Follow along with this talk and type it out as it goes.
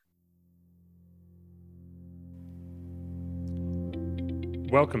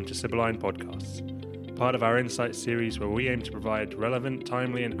Welcome to Sibylline Podcasts, part of our Insight series where we aim to provide relevant,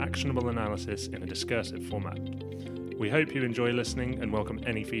 timely and actionable analysis in a discursive format. We hope you enjoy listening and welcome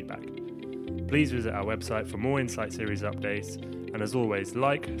any feedback. Please visit our website for more Insight series updates, and as always,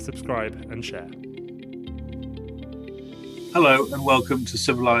 like, subscribe and share. Hello and welcome to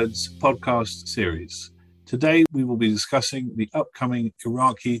Sibylline's podcast series. Today we will be discussing the upcoming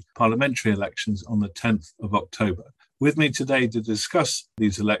Iraqi parliamentary elections on the 10th of October. With me today to discuss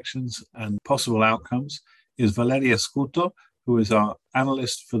these elections and possible outcomes is Valeria Scuto, who is our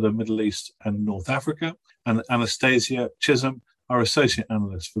analyst for the Middle East and North Africa, and Anastasia Chisholm, our associate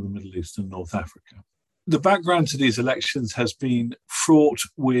analyst for the Middle East and North Africa. The background to these elections has been fraught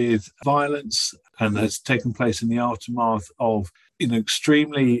with violence and has taken place in the aftermath of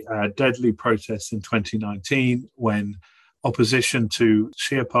extremely deadly protests in 2019 when opposition to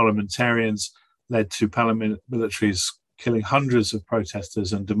Shia parliamentarians led to paramilitaries killing hundreds of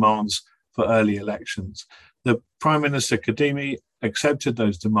protesters and demands for early elections. The Prime Minister Kadhimi accepted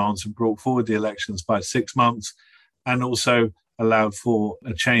those demands and brought forward the elections by 6 months, and also allowed for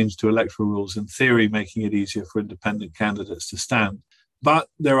a change to electoral rules, in theory making it easier for independent candidates to stand. But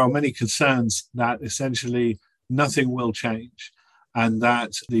there are many concerns that essentially nothing will change, and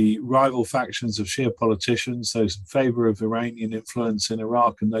that the rival factions of Shia politicians, those in favor of Iranian influence in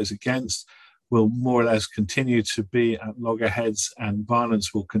Iraq and those against, will more or less continue to be at loggerheads, and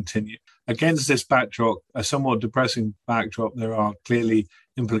violence will continue. Against this backdrop, a somewhat depressing backdrop, there are clearly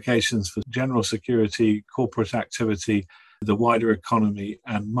implications for general security, corporate activity, the wider economy,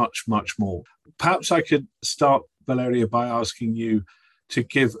 and much, much more. Perhaps I could start, Valeria, by asking you to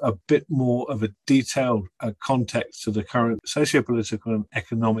give a bit more of a detailed context to the current socio-political and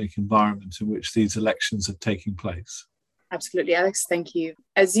economic environment in which these elections are taking place. Absolutely, Alex, thank you.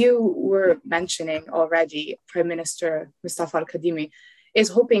 As you were mentioning already, Prime Minister Mustafa al-Kadhimi is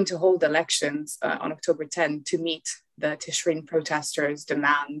hoping to hold elections on October 10 to meet the Tishreen protesters'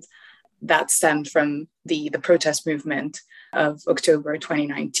 demand that stemmed from the protest movement of October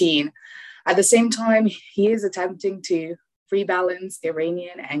 2019. At the same time, he is attempting to rebalance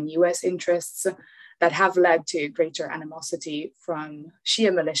Iranian and US interests that have led to greater animosity from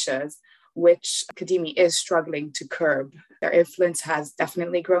Shia militias, which Kadhimi is struggling to curb. Their influence has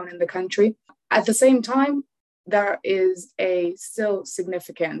definitely grown in the country. At the same time, there is a still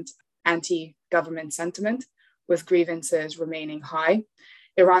significant anti-government sentiment, with grievances remaining high.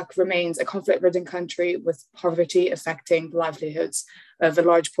 Iraq remains a conflict-ridden country with poverty affecting the livelihoods of a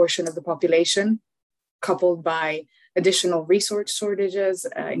large portion of the population, coupled by additional resource shortages,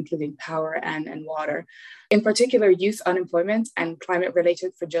 including power and water. In particular, youth unemployment and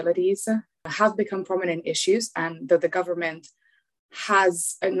climate-related fragilities have become prominent issues, and though the government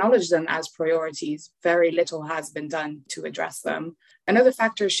has acknowledged them as priorities, very little has been done to address them. Another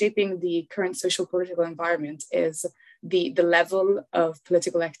factor shaping the current social political environment is the level of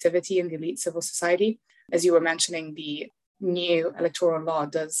political activity in the elite civil society. As you were mentioning, the new electoral law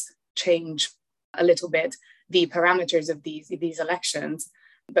does change a little bit the parameters of these elections,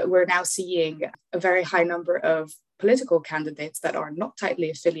 but we're now seeing a very high number of political candidates that are not tightly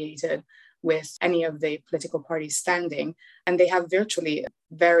affiliated with any of the political parties standing, and they have virtually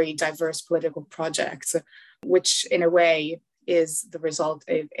very diverse political projects, which in a way is the result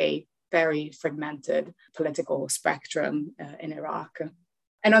of a very fragmented political spectrum in Iraq.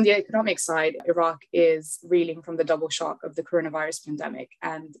 And on the economic side, Iraq is reeling from the double shock of the coronavirus pandemic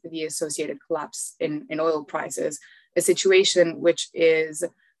and the associated collapse in oil prices, a situation which is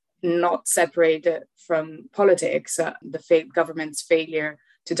not separated from politics. The government's failure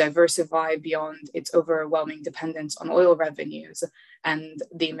to diversify beyond its overwhelming dependence on oil revenues and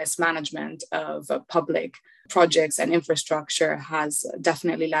the mismanagement of public projects and infrastructure has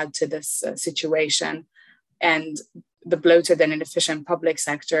definitely led to this situation. And the bloated and inefficient public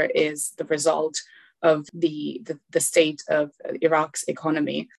sector is the result of the state of Iraq's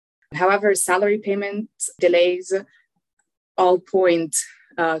economy. However, salary payment delays all point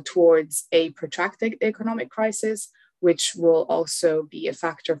towards a protracted economic crisis, which will also be a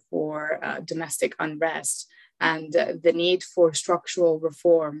factor for domestic unrest. And the need for structural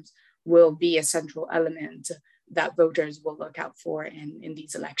reforms will be a central element that voters will look out for in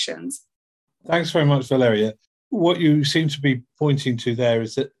these elections. Thanks very much, Valeria. What you seem to be pointing to there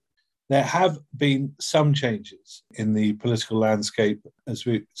is that there have been some changes in the political landscape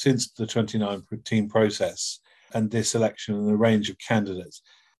since the 2019 process and this election and the range of candidates.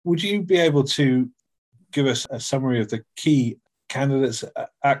 Would you be able to give us a summary of the key candidates,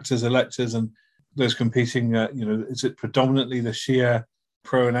 actors, electors, and those competing? Is it predominantly the Shia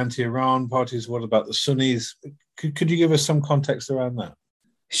pro and anti-Iran parties? What about the Sunnis? Could you give us some context around that?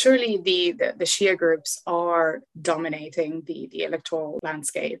 Surely the Shia groups are dominating the electoral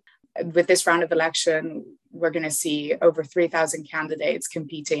landscape. With this round of election, we're going to see over 3,000 candidates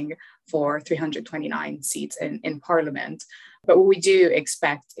competing for 329 seats in parliament. But what we do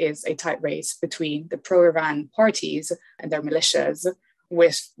expect is a tight race between the pro-Iran parties and their militias,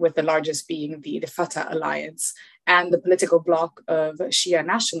 with the largest being the Fatah alliance, and the political bloc of Shia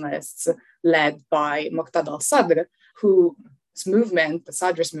nationalists led by Muqtada al-Sadr, whose movement, the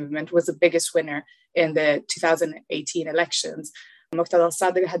Sadrist movement, was the biggest winner in the 2018 elections. Muqtada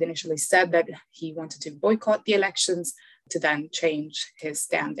al-Sadr had initially said that he wanted to boycott the elections to then change his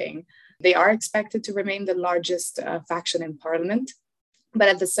standing. They are expected to remain the largest faction in parliament, but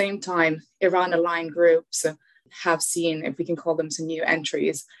at the same time, Iran-aligned groups have seen, if we can call them, some new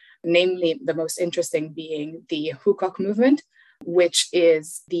entries, namely the most interesting being the Hukuk movement, which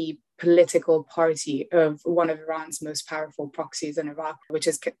is the political party of one of Iran's most powerful proxies in Iraq, which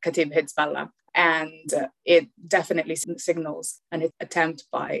is Kata'ib Hezbollah. And it definitely signals an attempt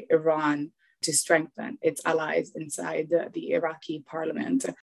by Iran to strengthen its allies inside the Iraqi parliament.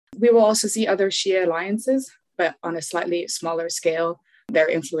 We will also see other Shia alliances, but on a slightly smaller scale. Their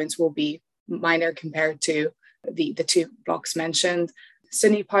influence will be minor compared to the two blocs mentioned.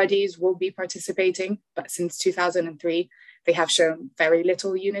 Sunni parties will be participating, but since 2003, they have shown very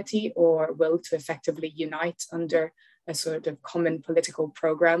little unity or will to effectively unite under a sort of common political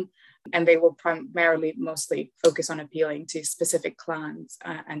program. And they will primarily mostly focus on appealing to specific clans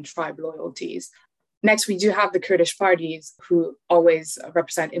and tribe loyalties. Next, we do have the Kurdish parties, who always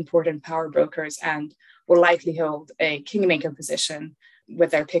represent important power brokers and will likely hold a kingmaker position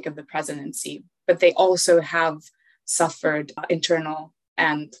with their pick of the presidency. But they also have suffered internal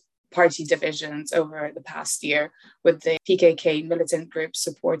and party divisions over the past year, with the PKK militant group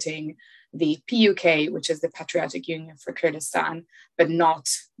supporting the PUK, which is the Patriotic Union for Kurdistan, but not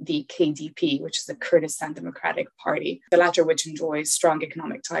the KDP, which is the Kurdistan Democratic Party, the latter which enjoys strong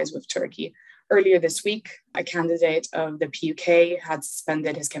economic ties with Turkey. Earlier this week, a candidate of the PUK had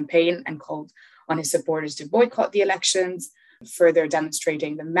suspended his campaign and called on his supporters to boycott the elections, further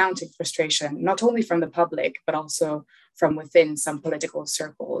demonstrating the mounting frustration, not only from the public, but also from within some political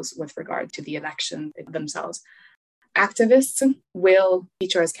circles with regard to the election themselves. Activists will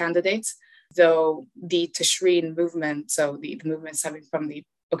feature as candidates, though the Tishreen movement, so the movement stemming from the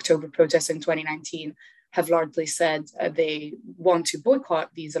October protests in 2019, have largely said they want to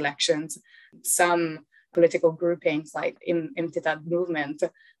boycott these elections. Some political groupings like Imtidad movement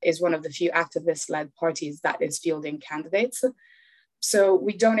is one of the few activist-led parties that is fielding candidates. So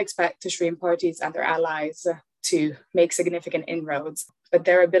we don't expect Tishreen parties and their allies to make significant inroads, but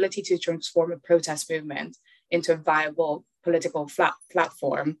their ability to transform a protest movement into a viable political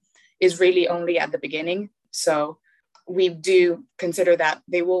platform is really only at the beginning. So we do consider that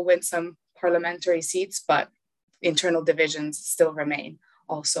they will win some parliamentary seats, but internal divisions still remain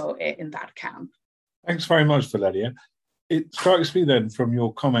also in that camp. Thanks very much, Valeria. It strikes me then from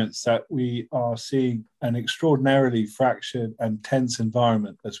your comments that we are seeing an extraordinarily fractured and tense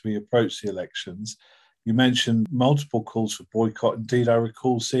environment as we approach the elections. You mentioned multiple calls for boycott. Indeed, I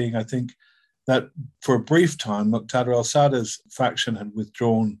recall seeing, I think, that for a brief time, Muqtada al-Sadr's faction had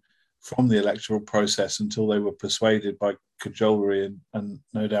withdrawn from the electoral process until they were persuaded by cajolery and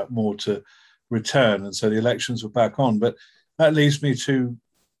no doubt more to return. And so the elections were back on. But that leads me to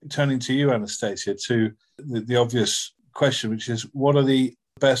turning to you, Anastasia, to the obvious question, which is what are the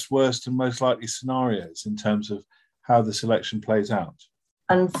best, worst, and most likely scenarios in terms of how this election plays out?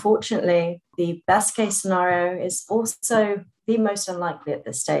 Unfortunately, the best case scenario is also the most unlikely at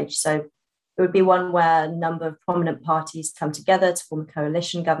this stage. So it would be one where a number of prominent parties come together to form a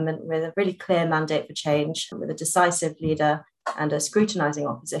coalition government with a really clear mandate for change, with a decisive leader and a scrutinizing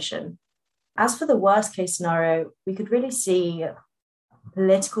opposition. As for the worst case scenario, we could really see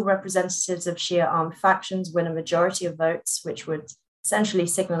political representatives of Shia armed factions win a majority of votes, which would essentially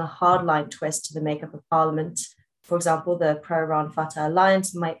signal a hardline twist to the makeup of parliament. For example, the pro-Iran Fatah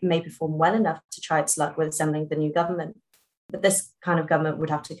alliance may perform well enough to try its luck with assembling the new government. But this kind of government would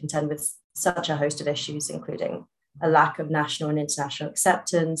have to contend with such a host of issues, including a lack of national and international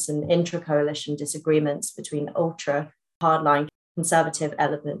acceptance and intra-coalition disagreements between ultra hardline conservative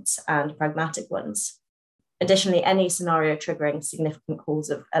elements and pragmatic ones. Additionally, any scenario triggering significant calls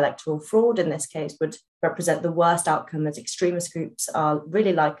of electoral fraud in this case would represent the worst outcome, as extremist groups are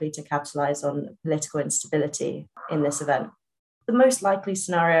really likely to capitalize on political instability in this event. The most likely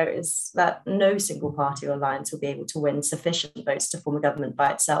scenario is that no single party or alliance will be able to win sufficient votes to form a government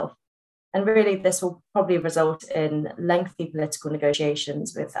by itself. And really, this will probably result in lengthy political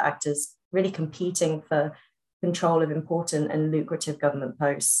negotiations with actors really competing for control of important and lucrative government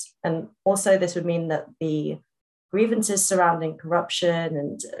posts. And also this would mean that the grievances surrounding corruption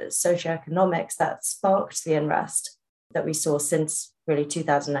and socioeconomics that sparked the unrest that we saw since really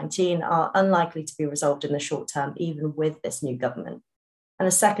 2019 are unlikely to be resolved in the short term, even with this new government. And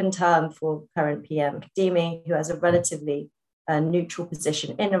a second term for current PM Kadhimi, who has a relatively neutral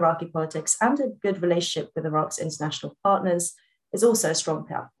position in Iraqi politics and a good relationship with Iraq's international partners, is also a strong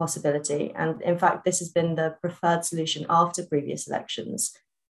possibility. And in fact, this has been the preferred solution after previous elections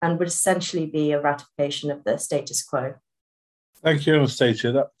and would essentially be a ratification of the status quo. Thank you,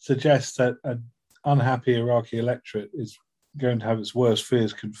 Anastasia. That suggests that an unhappy Iraqi electorate is going to have its worst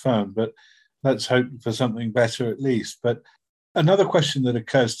fears confirmed, but let's hope for something better at least. But another question that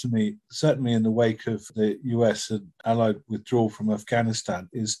occurs to me, certainly in the wake of the US and allied withdrawal from Afghanistan,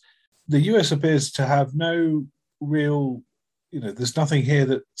 is the US appears to have no real, there's nothing here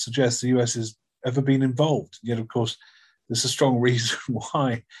that suggests the US has ever been involved. Yet, of course, there's a strong reason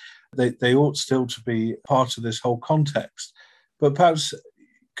why they ought still to be part of this whole context. But perhaps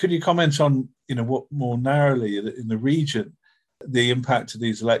could you comment on, what more narrowly in the region the impact of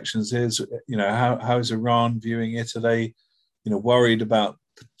these elections is? How is Iran viewing it? Are they, worried about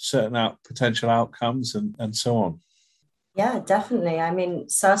certain potential outcomes and so on? Yeah, definitely. I mean,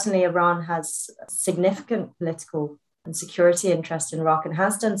 certainly Iran has significant political and security interest in Iraq and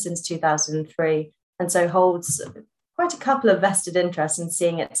has done since 2003, and so holds quite a couple of vested interests in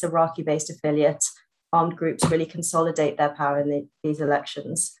seeing its Iraqi-based affiliate armed groups really consolidate their power in these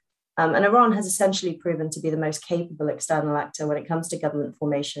elections. And Iran has essentially proven to be the most capable external actor when it comes to government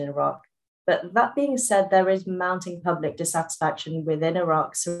formation in Iraq. But that being said, there is mounting public dissatisfaction within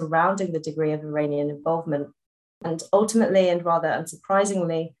Iraq surrounding the degree of Iranian involvement. And ultimately, and rather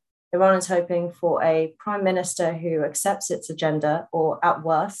unsurprisingly, Iran is hoping for a prime minister who accepts its agenda, or at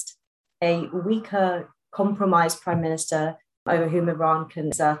worst, a weaker, compromised prime minister over whom Iran can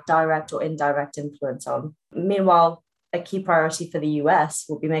exert direct or indirect influence on. Meanwhile, a key priority for the US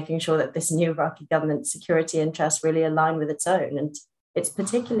will be making sure that this new Iraqi government's security interests really align with its own. And it's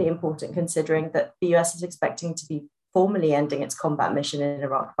particularly important considering that the US is expecting to be formally ending its combat mission in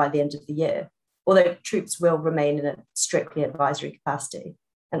Iraq by the end of the year, although troops will remain in a strictly advisory capacity.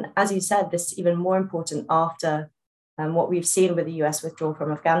 And as you said, this is even more important after what we've seen with the US withdrawal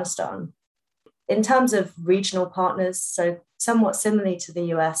from Afghanistan. In terms of regional partners, so somewhat similarly to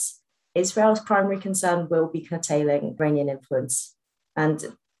the US, Israel's primary concern will be curtailing Iranian influence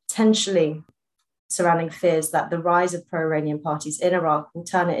and potentially surrounding fears that the rise of pro-Iranian parties in Iraq will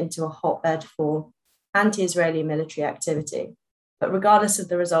turn it into a hotbed for anti-Israeli military activity. But regardless of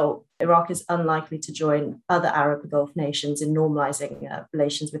the result, Iraq is unlikely to join other Arab Gulf nations in normalizing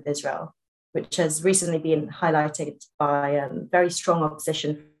relations with Israel, which has recently been highlighted by very strong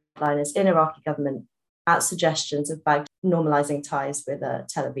opposition frontliners in Iraqi government at suggestions of Baghdad normalizing ties with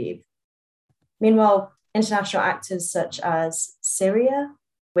Tel Aviv. Meanwhile, international actors such as Syria,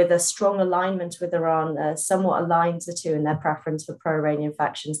 with a strong alignment with Iran, somewhat aligns the two in their preference for pro-Iranian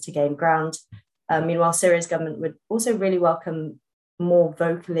factions to gain ground. Meanwhile, Syria's government would also really welcome more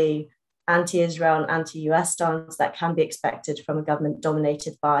vocally anti-Israel and anti-US stance that can be expected from a government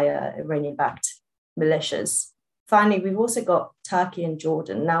dominated by Iranian-backed militias. Finally, we've also got Turkey and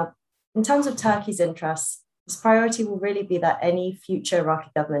Jordan. Now, in terms of Turkey's interests, its priority will really be that any future Iraqi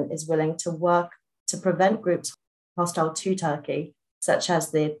government is willing to work to prevent groups hostile to Turkey, such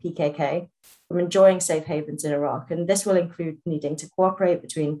as the PKK, from enjoying safe havens in Iraq. And this will include needing to cooperate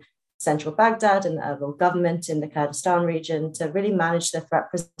between central Baghdad and the Erbil government in the Kurdistan region to really manage the threat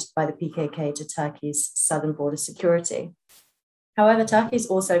presented by the PKK to Turkey's southern border security. However, Turkey's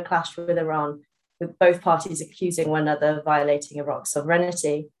also clashed with Iran, with both parties accusing one another of violating Iraq's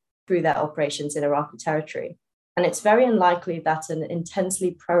sovereignty through their operations in Iraqi territory. And it's very unlikely that an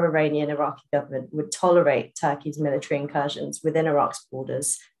intensely pro-Iranian Iraqi government would tolerate Turkey's military incursions within Iraq's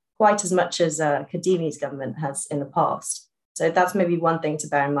borders quite as much as Kadhimi's government has in the past. So that's maybe one thing to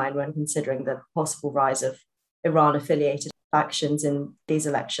bear in mind when considering the possible rise of Iran-affiliated factions in these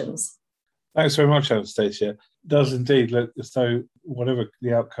elections. Thanks very much, Anastasia. It does indeed look as though whatever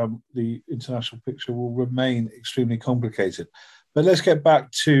the outcome, the international picture will remain extremely complicated. But let's get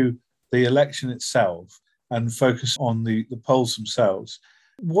back to the election itself and focus on the polls themselves.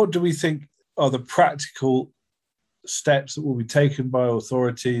 What do we think are the practical steps that will be taken by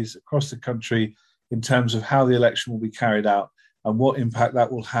authorities across the country in terms of how the election will be carried out and what impact that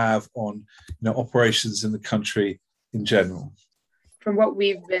will have on operations in the country in general? From what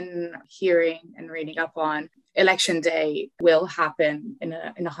we've been hearing and reading up on, election day will happen in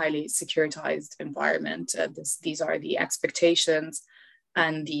a highly securitized environment. These are the expectations.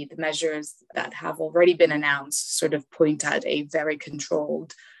 And the measures that have already been announced sort of point at a very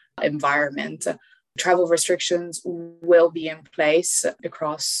controlled environment. Travel restrictions will be in place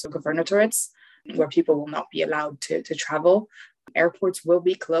across governorates where people will not be allowed to travel. Airports will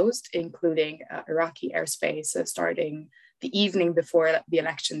be closed, including Iraqi airspace, starting the evening before the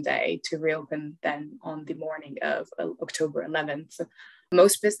election day to reopen then on the morning of October 11th.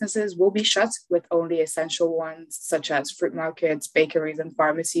 Most businesses will be shut, with only essential ones such as fruit markets, bakeries, and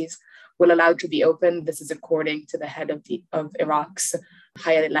pharmacies will allow to be open. This is according to the head of Iraq's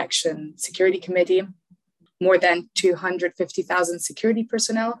Higher Election Security Committee. More than 250,000 security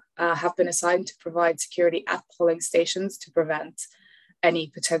personnel have been assigned to provide security at polling stations to prevent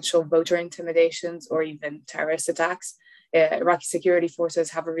any potential voter intimidations or even terrorist attacks. Iraqi security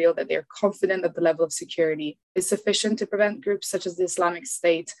forces have revealed that they're confident that the level of security is sufficient to prevent groups such as the Islamic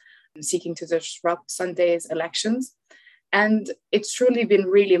State seeking to disrupt Sunday's elections. And it's truly been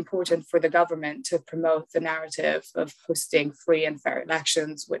really important for the government to promote the narrative of hosting free and fair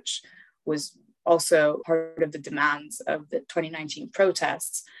elections, which was also part of the demands of the 2019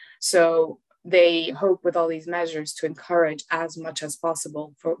 protests. So they hope with all these measures to encourage as much as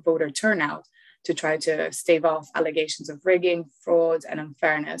possible for voter turnout to try to stave off allegations of rigging, fraud, and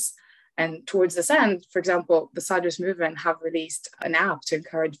unfairness. And towards this end, for example, the Sadrs movement have released an app to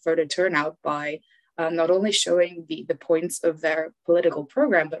encourage voter turnout by not only showing the points of their political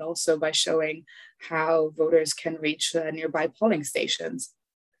program, but also by showing how voters can reach nearby polling stations.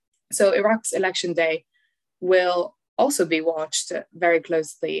 So Iraq's election day will also be watched very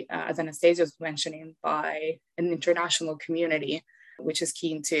closely, as Anastasia was mentioning, by an international community, which is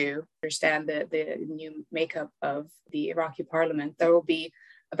keen to understand the new makeup of the Iraqi parliament. There will be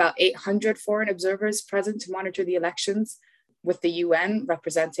about 800 foreign observers present to monitor the elections, with the UN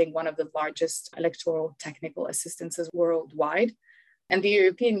representing one of the largest electoral technical assistances worldwide. And the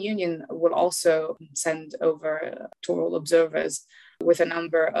European Union will also send over electoral observers with a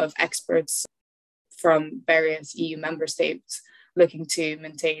number of experts from various EU member states looking to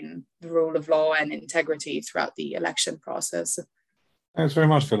maintain the rule of law and integrity throughout the election process. Thanks very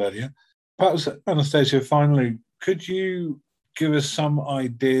much, Valeria. Perhaps, Anastasia, finally, could you give us some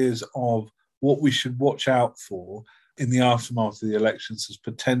ideas of what we should watch out for in the aftermath of the elections as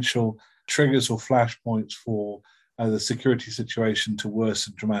potential triggers or flashpoints for the security situation to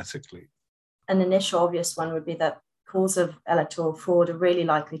worsen dramatically? An initial obvious one would be that calls of electoral fraud are really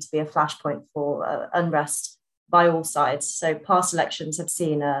likely to be a flashpoint for unrest by all sides. So past elections have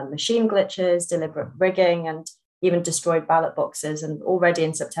seen machine glitches, deliberate rigging, and even destroyed ballot boxes. And already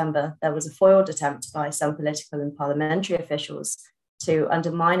in September, there was a foiled attempt by some political and parliamentary officials to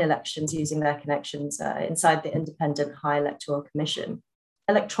undermine elections using their connections inside the Independent High Electoral Commission.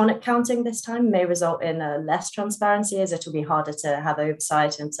 Electronic counting this time may result in less transparency, as it will be harder to have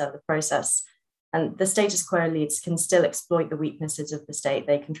oversight and observe the process. And the status quo elites can still exploit the weaknesses of the state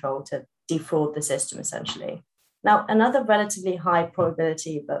they control to defraud the system, essentially. Now, another relatively high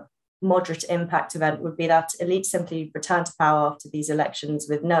probability but moderate impact event would be that elites simply return to power after these elections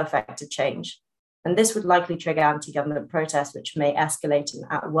with no effective change. And this would likely trigger anti-government protests, which may escalate and,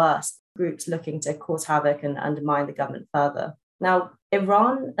 at worst, groups looking to cause havoc and undermine the government further. Now,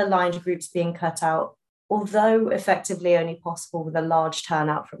 Iran-aligned groups being cut out, although effectively only possible with a large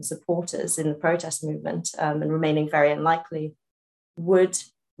turnout from supporters in the protest movement and remaining very unlikely, would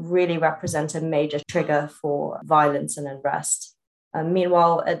really represent a major trigger for violence and unrest.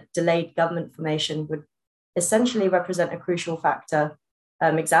 Meanwhile, a delayed government formation would essentially represent a crucial factor,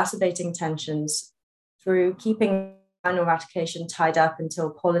 exacerbating tensions through keeping final ratification tied up until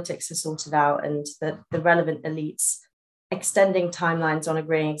politics are sorted out and the relevant elites extending timelines on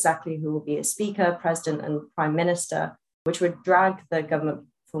agreeing exactly who will be a speaker, president, and prime minister, which would drag the government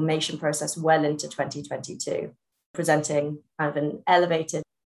formation process well into 2022, presenting kind of an elevated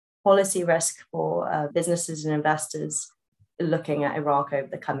policy risk for businesses and investors looking at Iraq over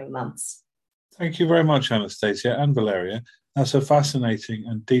the coming months. Thank you very much, Anastasia and Valeria. That's a fascinating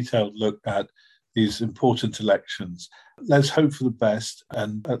and detailed look at these important elections. Let's hope for the best,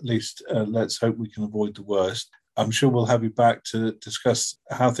 and at least let's hope we can avoid the worst. I'm sure we'll have you back to discuss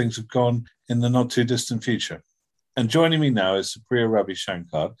how things have gone in the not too distant future. And joining me now is Supriya Ravi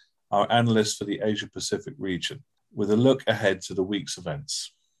Shankar, our analyst for the Asia Pacific region, with a look ahead to the week's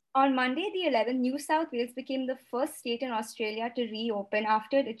events. On Monday, the 11th, New South Wales became the first state in Australia to reopen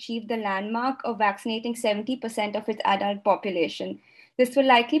after it achieved the landmark of vaccinating 70% of its adult population. This will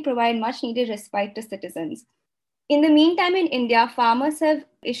likely provide much needed respite to citizens. In the meantime, in India, farmers have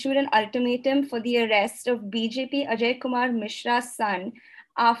issued an ultimatum for the arrest of BJP Ajay Kumar Mishra's son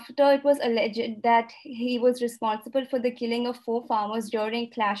after it was alleged that he was responsible for the killing of 4 farmers during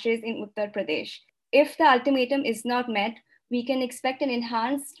clashes in Uttar Pradesh. If the ultimatum is not met, we can expect an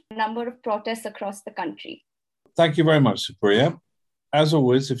enhanced number of protests across the country. Thank you very much, Supriya. As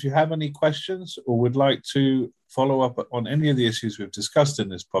always, if you have any questions or would like to follow up on any of the issues we've discussed in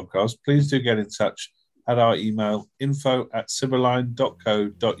this podcast, please do get in touch at our email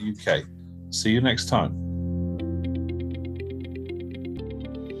info@sibylline.co.uk. See you next time.